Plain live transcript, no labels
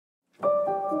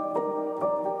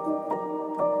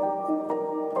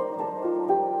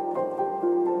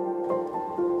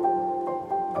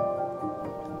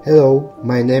Hello,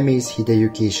 my name is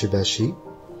Hideyuki Ishibashi.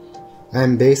 I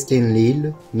am based in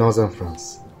Lille, northern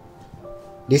France.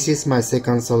 This is my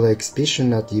second solo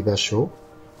exhibition at IBASHO,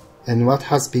 and what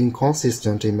has been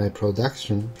consistent in my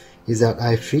production is that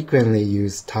I frequently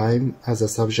use time as a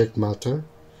subject matter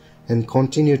and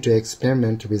continue to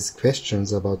experiment with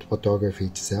questions about photography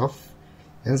itself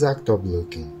and the act of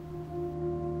looking.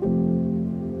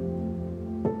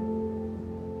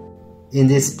 In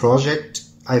this project,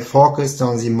 I focused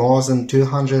on the more than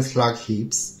 200 slag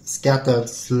heaps scattered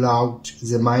throughout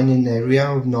the mining area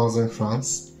of northern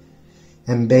France,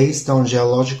 and based on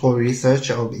geological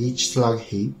research of each slag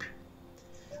heap,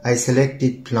 I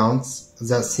selected plants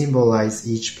that symbolize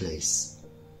each place.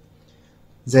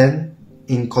 Then,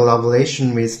 in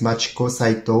collaboration with Machiko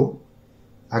Saito,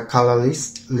 a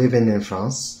colorist living in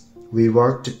France, we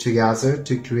worked together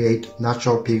to create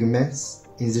natural pigments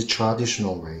in the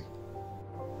traditional way.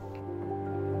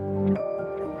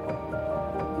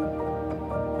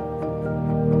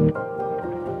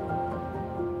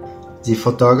 The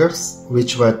photographs,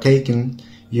 which were taken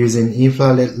using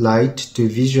infrared light to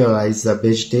visualize the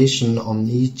vegetation on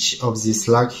each of the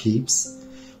slag heaps,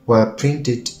 were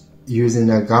printed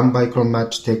using a gun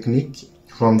bichromat technique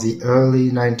from the early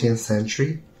 19th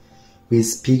century,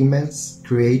 with pigments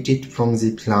created from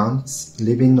the plants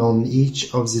living on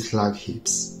each of the slag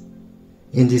heaps.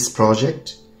 In this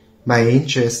project, my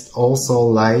interest also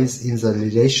lies in the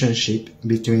relationship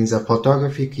between the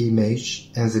photographic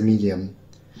image and the medium,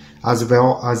 as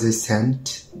well as the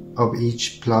scent of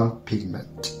each plant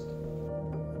pigment.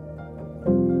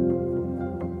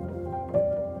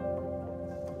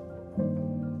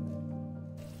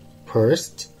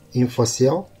 First, in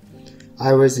fossil,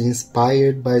 I was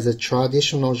inspired by the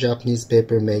traditional Japanese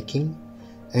paper making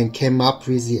and came up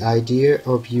with the idea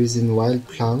of using wild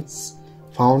plants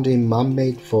found in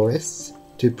man-made forests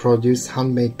to produce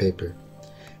handmade paper,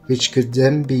 which could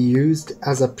then be used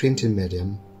as a printing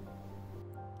medium.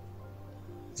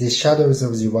 The shadows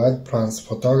of the wild plants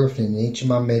photographed in each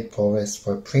man-made forest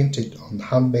were printed on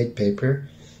handmade paper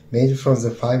made from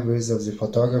the fibers of the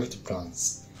photographed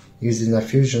plants, using a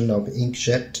fusion of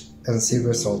inkjet and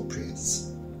silver salt prints.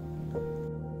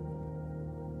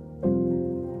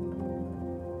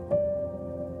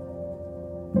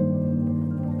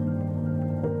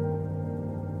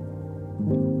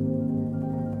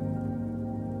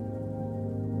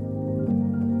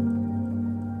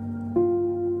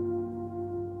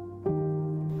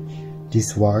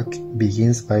 This work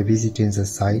begins by visiting the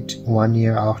site 1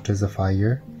 year after the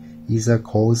fire, either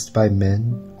caused by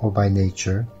men or by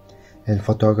nature, and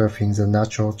photographing the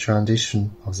natural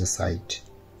transition of the site.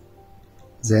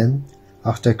 Then,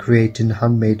 after creating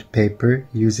handmade paper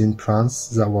using plants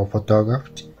that were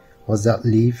photographed or that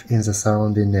live in the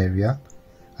surrounding area,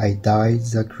 I dyed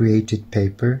the created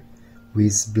paper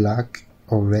with black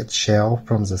or red shell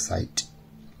from the site.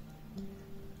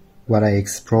 What I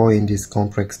explore in this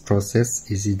complex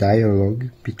process is the dialogue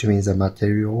between the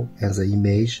material and the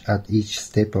image at each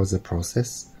step of the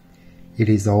process. It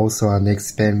is also an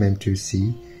experiment to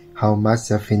see how much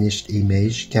the finished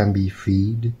image can be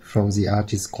freed from the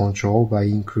artist's control by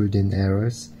including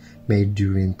errors made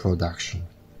during production.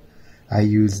 I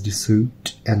used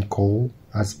soot and coal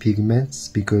as pigments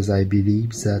because I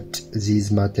believe that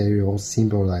these materials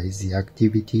symbolize the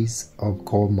activities of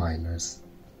coal miners.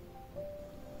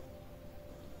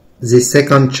 The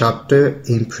second chapter,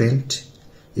 Imprint,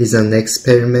 is an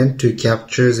experiment to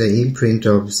capture the imprint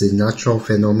of the natural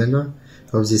phenomena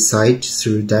of the site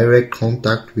through direct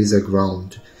contact with the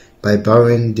ground by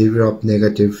borrowing developed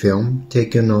negative film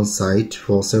taken on site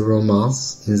for several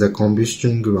months in the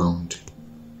combustion ground.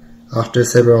 After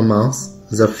several months,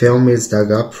 the film is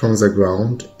dug up from the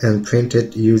ground and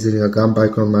printed using a gun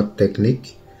bichromat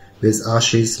technique with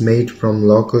ashes made from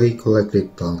locally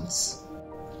collected plants.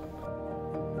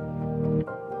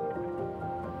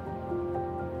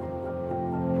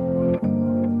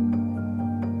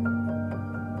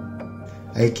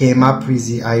 I came up with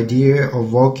the idea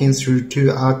of walking through 2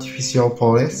 artificial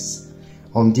forests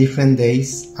on different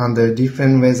days under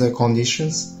different weather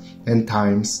conditions and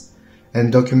times,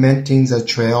 and documenting the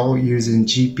trail using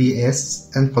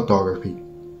GPS and photography.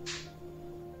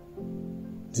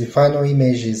 The final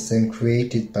image is then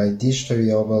created by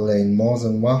digitally overlaying more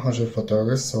than 100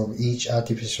 photographs of each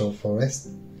artificial forest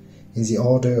in the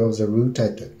order of the route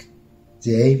I took.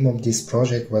 The aim of this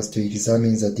project was to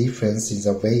examine the difference in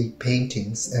the way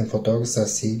paintings and photographs are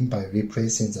seen by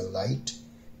replacing the light,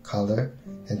 color,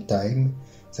 and time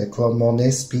that Claude Monet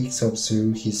speaks of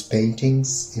through his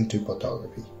paintings into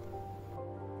photography.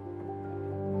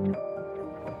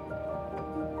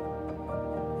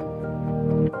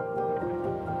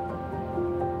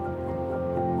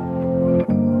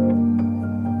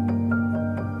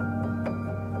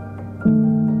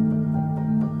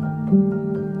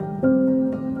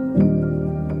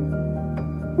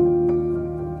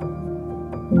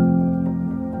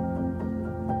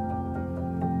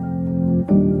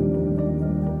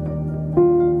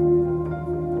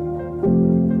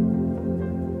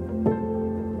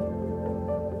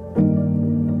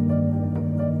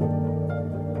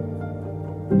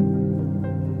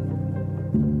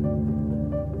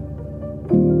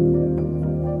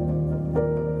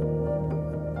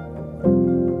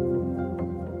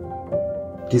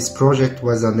 This project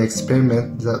was an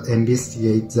experiment that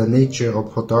investigates the nature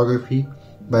of photography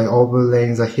by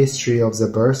overlaying the history of the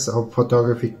birth of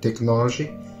photographic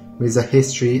technology with the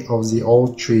history of the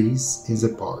old trees in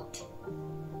the park.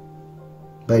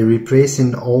 By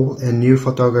replacing old and new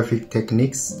photographic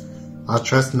techniques,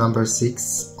 Atlas number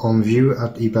 6 on view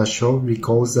at IBASHO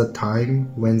recalls the time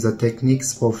when the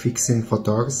techniques for fixing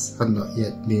photographs had not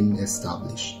yet been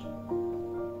established.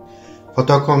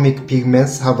 Photochromic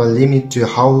pigments have a limit to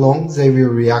how long they will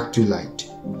react to light,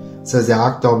 so the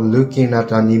act of looking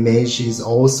at an image is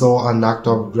also an act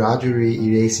of gradually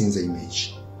erasing the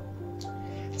image.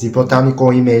 The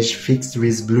botanical image fixed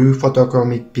with blue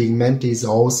photochromic pigment is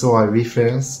also a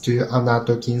reference to Anna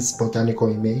Tokin's botanical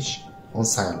image on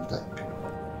cyanotype.